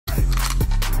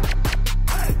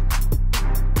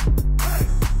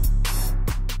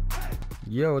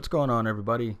Yo, what's going on,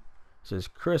 everybody? This is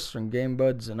Chris from Game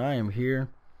Buds, and I am here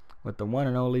with the one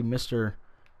and only Mr.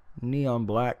 Neon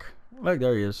Black. Look,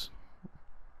 there he is.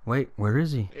 Wait, where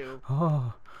is he? Ew.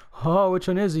 Oh, which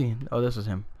one is he? Oh, this is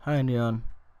him. Hi, Neon.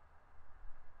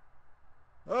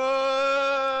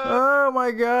 Oh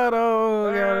my God!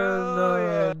 Oh,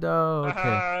 God! No,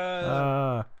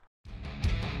 okay.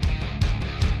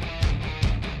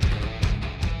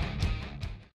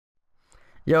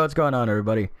 Yo, what's going on,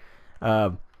 everybody?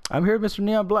 I'm here with Mr.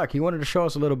 Neon Black. He wanted to show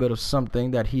us a little bit of something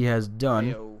that he has done.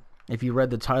 Yo. If you read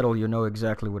the title, you'll know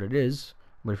exactly what it is.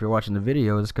 But if you're watching the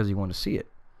video, it's because you want to see it.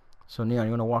 So, Neon,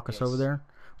 you want to walk us over there?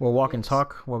 We'll walk and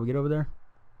talk while we get over there?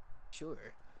 Sure.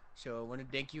 So, I want to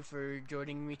thank you for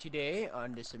joining me today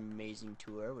on this amazing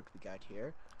tour, what we got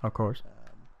here. Of course.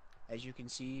 As you can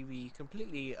see, we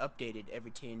completely updated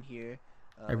everything here.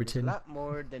 Everything. There's a lot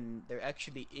more than there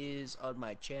actually is on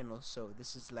my channel, so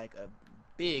this is like a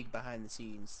big behind the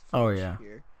scenes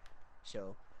here.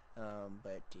 So,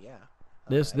 but yeah.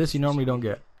 This you normally don't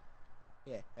get.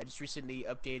 Yeah, I just recently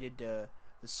updated the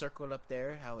circle up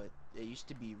there, how it used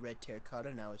to be red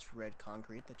terracotta, now it's red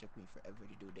concrete. That took me forever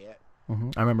to do that.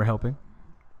 I remember helping.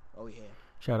 Oh yeah.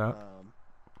 Shout out.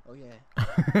 Oh yeah.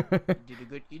 You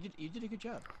did a good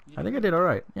job. I think I did all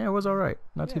right. Yeah, it was all right.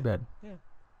 Not too bad. Yeah.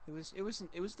 It was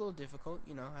a little difficult,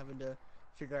 you know, having to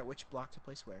figure out which block to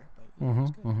place where, but it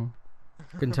was good.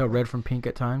 Couldn't tell red from pink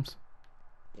at times.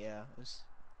 Yeah, it was.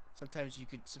 Sometimes you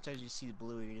see the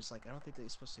blue and you're just like, I don't think they're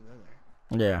supposed to go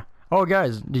there. Yeah. Oh,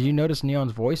 guys, did you notice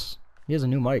Neon's voice? He has a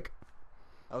new mic.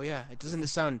 Oh yeah, it doesn't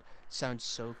sound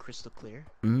so crystal clear.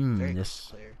 Very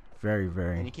crystal clear. Very,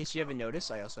 very. And in case you haven't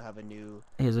noticed, I also have a new.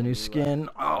 He has a new skin.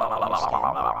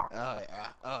 Oh yeah.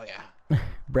 Oh yeah.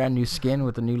 Brand new skin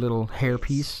with a new little hair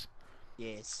piece.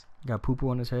 Yes. Got poo-poo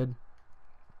on his head.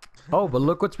 Oh, but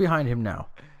look what's behind him now.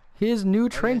 His new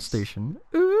train station.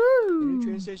 Ooh. New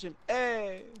train station.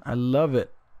 Hey. I love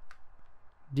it.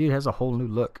 Dude, it has a whole new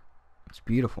look. It's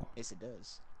beautiful. Yes, it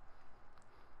does.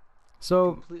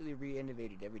 So completely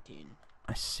re-innovated everything.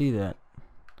 I see that.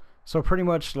 So pretty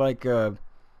much like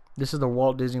this is the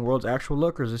Walt Disney World's actual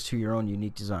look, or is this to your own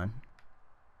unique design?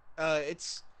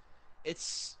 It's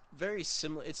very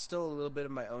similar. It's still a little bit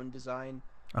of my own design.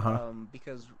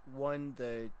 Because one,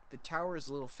 the tower is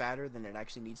a little fatter than it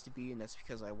actually needs to be, and that's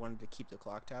because I wanted to keep the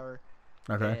clock tower.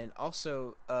 Okay. And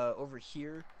also over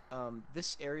here,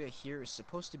 this area here is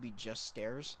supposed to be just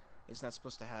stairs. It's not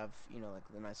supposed to have, you know, like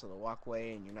the nice little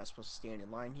walkway, and you're not supposed to stand in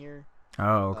line here.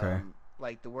 Oh, okay.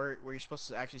 Like where you're supposed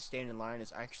to actually stand in line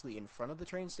is actually in front of the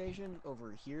train station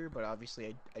over here, but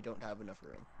obviously I don't have enough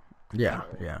room. Yeah,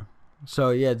 yeah.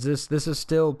 So yeah, this is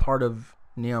still part of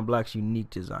Neon Black's unique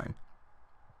design.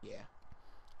 Yeah.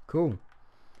 Cool.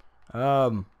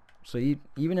 So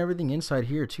even everything inside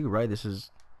here too, right? This is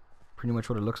pretty much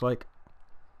what it looks like.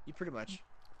 You pretty much.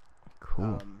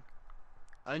 Cool.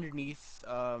 Underneath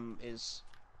is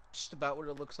just about what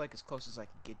it looks like, as close as I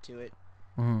can get to it.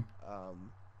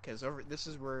 Because this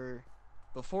is where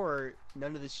before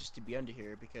none of this used to be under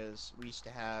here, because we used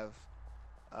to have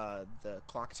the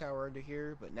clock tower under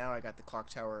here, but now I got the clock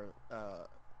tower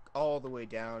all the way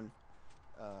down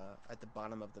at the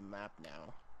bottom of the map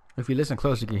now. If you listen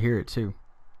close, you can hear it too.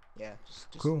 Yeah,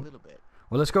 just cool. A little bit.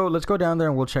 Well, let's go down there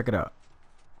and we'll check it out.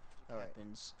 All right.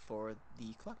 Happens for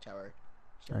the clock tower.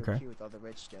 So okay. Here with all the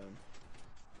redstone.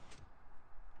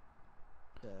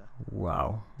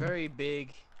 Wow. Very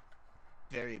big.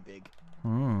 Very big.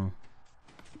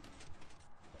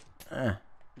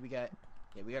 We got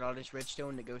all this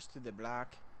redstone that goes through the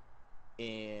block,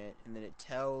 and then it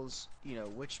tells, you know,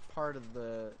 which part of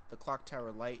the clock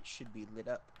tower light should be lit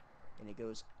up, and it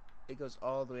goes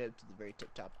all the way up to the very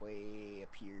top way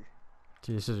up here.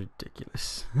 Dude, this is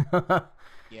ridiculous.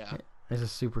 Yeah. This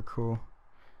is super cool.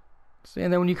 See,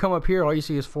 and then when you come up here, all you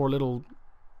see is four little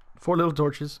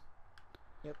torches.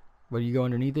 Yep. But you go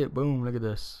underneath it, boom, look at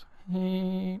this.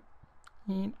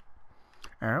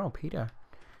 Oh, Peter.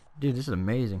 Dude, this is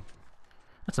amazing.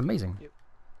 That's amazing. Yep.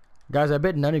 Guys, I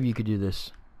bet none of you could do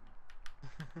this.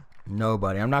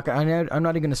 Nobody. I'm not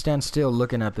even gonna stand still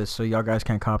looking at this so y'all guys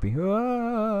can't copy.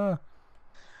 Ah!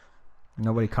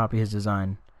 Nobody copy his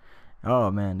design. Oh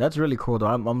man, that's really cool though.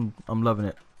 I'm loving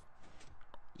it.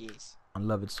 Yes. I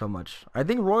love it so much. I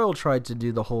think Royal tried to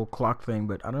do the whole clock thing,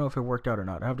 but I don't know if it worked out or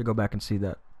not. I have to go back and see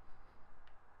that.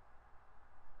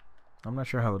 I'm not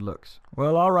sure how it looks.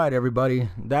 Well, alright everybody.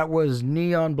 That was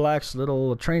Neon Black's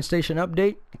little train station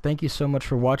update. Thank you so much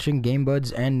for watching, Game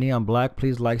Buds and Neon Black.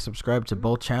 Please like, subscribe to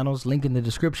both channels. Link in the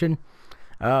description.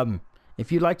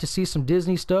 If you'd like to see some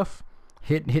Disney stuff,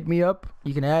 hit me up.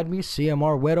 You can add me,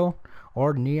 CMR Weddle,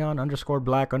 or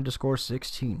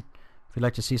Neon_Black_16. if you'd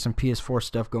like to see some PS4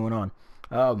 stuff going on.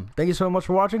 Thank you so much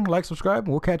for watching. Like, subscribe, and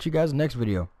we'll catch you guys in the next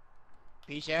video.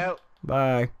 Peace out.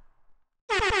 Bye.